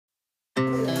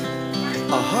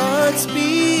Our hearts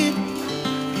beat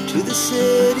to the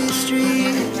city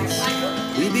streets.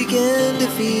 We began to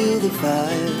feel the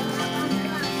fire.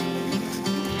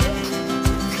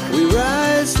 We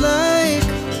rise like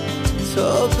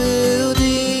tall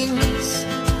buildings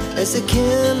as the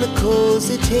chemicals,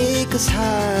 they take us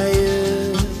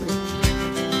higher.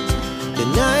 The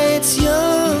night's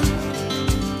young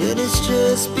and it's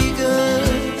just begun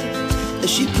as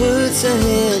she puts her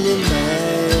hand in mine.